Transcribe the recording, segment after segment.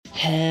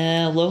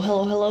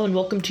Hello, and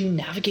welcome to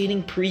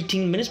Navigating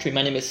Preteen Ministry.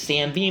 My name is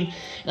Sam Beam,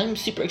 and I'm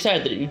super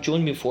excited that you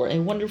joined me for a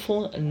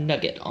wonderful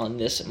nugget on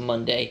this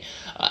Monday.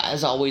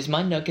 As always,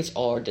 my nuggets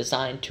are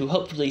designed to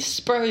hopefully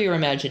spur your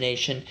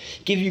imagination,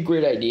 give you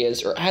great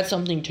ideas, or add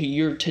something to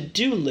your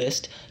to-do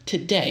list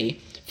today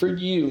for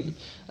you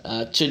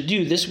to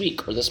do this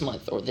week, or this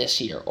month, or this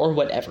year, or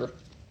whatever.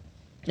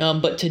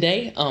 But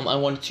today, I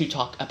wanted to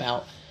talk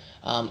about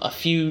a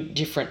few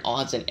different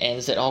odds and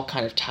ends that all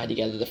kind of tie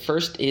together. The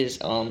first is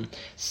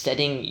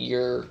setting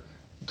your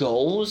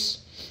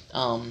goals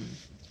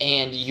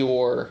and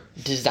your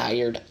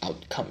desired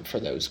outcome for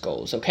those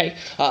goals, okay?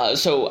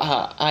 So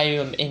I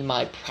am in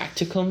my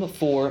practicum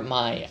for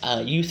my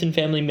youth and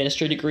family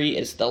ministry degree.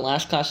 It's the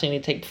last class I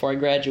need to take before I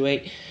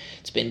graduate.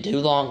 It's been too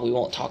long, we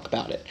won't talk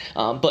about it.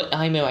 But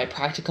I'm in my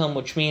practicum,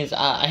 which means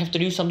I have to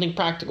do something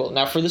practical.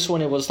 Now, for this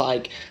one, it was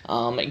like,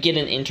 get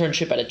an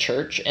internship at a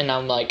church, and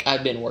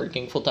I've been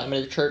working full-time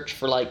at a church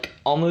for,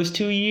 almost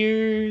 2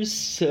 years,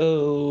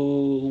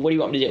 so what do you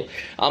want me to do?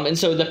 And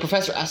so the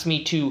professor asked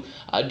me to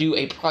do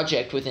a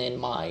project within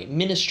my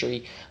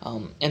ministry,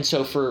 and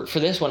so for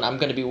this one, I'm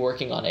going to be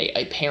working on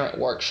a parent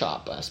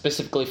workshop,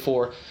 specifically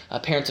for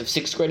parents of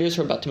 6th graders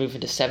who are about to move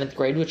into 7th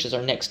grade, which is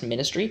our next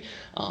ministry.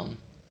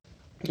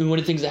 And one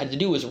of the things I had to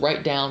do was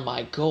write down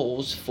my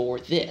goals for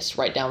this,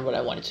 write down what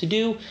I wanted to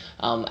do,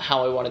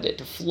 how I wanted it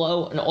to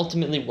flow, and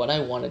ultimately what I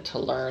wanted to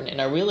learn.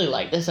 And I really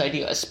like this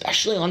idea,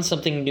 especially on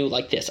something new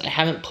like this. I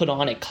haven't put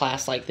on a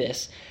class like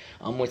this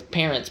with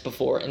parents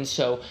before, and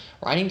so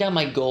writing down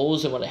my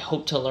goals and what I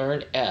hope to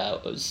learn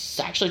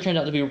actually turned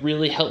out to be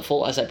really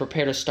helpful as I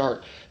prepare to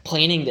start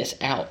planning this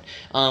out.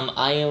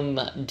 I am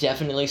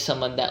definitely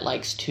someone that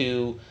likes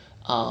to,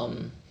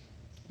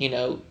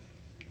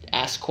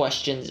 ask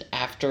questions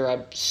after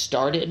I've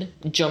started,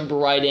 jump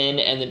right in,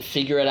 and then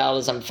figure it out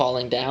as I'm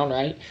falling down,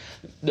 right?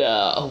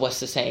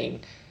 What's the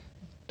saying?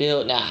 I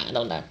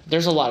don't know.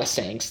 There's a lot of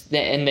sayings,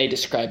 and they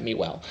describe me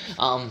well.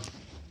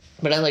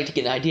 But I like to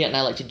get an idea, and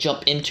I like to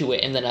jump into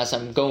it, and then as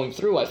I'm going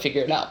through, I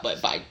figure it out.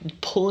 But by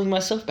pulling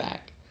myself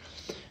back,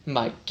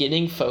 by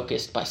getting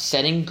focused, by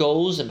setting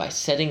goals, and by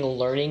setting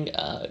learning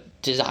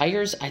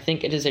desires, I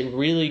think it is a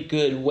really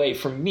good way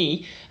for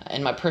me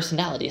and my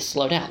personality to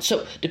slow down.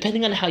 So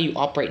depending on how you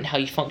operate and how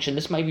you function,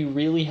 this might be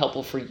really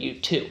helpful for you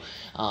too.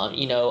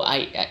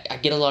 I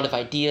get a lot of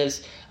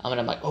ideas, and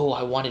I'm like,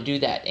 I want to do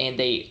that, and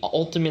they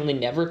ultimately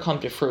never come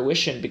to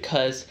fruition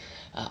because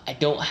I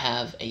don't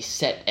have a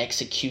set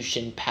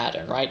execution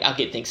pattern, right? I'll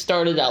get things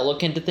started, I'll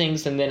look into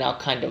things, and then I'll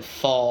kind of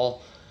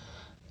fall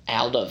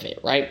out of it,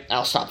 right?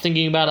 I'll stop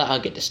thinking about it, I'll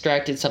get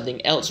distracted,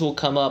 something else will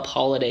come up,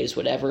 holidays,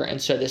 whatever,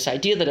 and so this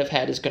idea that I've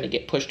had is going to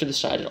get pushed to the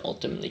side and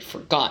ultimately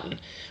forgotten,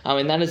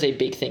 and that is a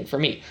big thing for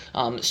me.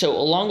 So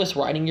along with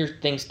writing your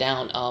things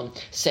down,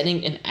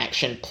 setting an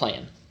action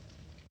plan.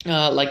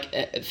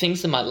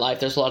 Things in my life,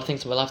 there's a lot of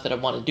things in my life that I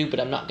want to do, but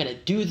I'm not going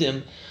to do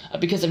them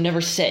because I've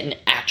never set an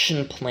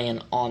action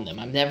plan on them.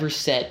 I've never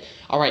said,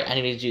 all right, I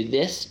need to do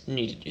this,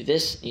 need to do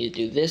this, need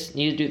to do this,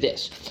 need to do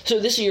this. So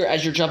this year,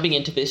 as you're jumping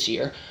into this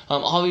year,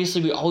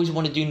 obviously we always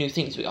want to do new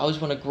things. We always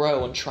want to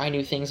grow and try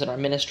new things in our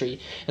ministry.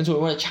 And so we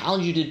want to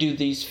challenge you to do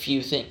these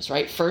few things,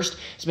 right? First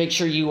is make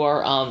sure you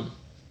are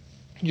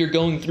you're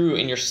going through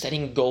and you're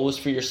setting goals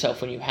for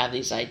yourself when you have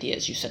these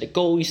ideas. You set a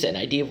goal, you set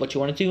an idea of what you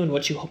want to do and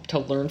what you hope to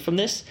learn from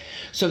this,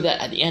 so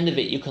that at the end of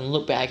it, you can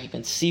look back, you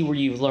can see where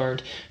you've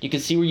learned, you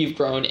can see where you've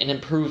grown and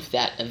improve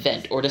that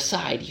event, or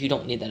decide you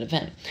don't need that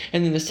event.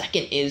 And then the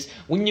second is,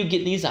 when you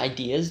get these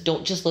ideas,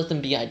 don't just let them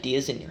be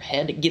ideas in your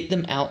head, get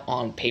them out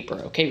on paper,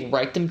 okay?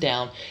 Write them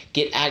down,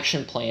 get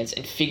action plans,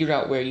 and figure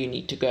out where you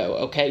need to go,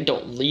 okay?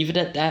 Don't leave it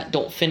at that.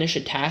 Don't finish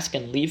a task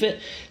and leave it.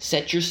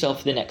 Set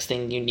yourself the next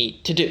thing you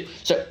need to do.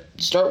 So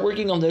start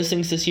working on those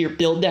things this year,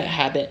 build that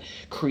habit,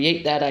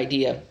 create that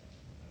idea,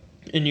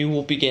 and you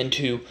will begin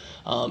to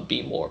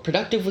be more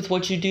productive with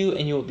what you do,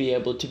 and you will be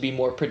able to be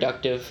more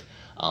productive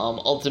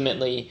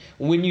ultimately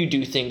when you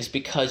do things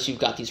because you've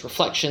got these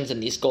reflections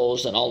and these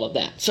goals and all of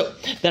that. So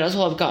that is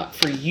all I've got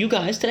for you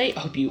guys today.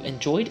 I hope you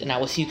enjoyed, and I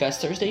will see you guys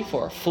Thursday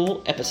for a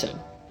full episode.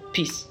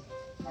 Peace.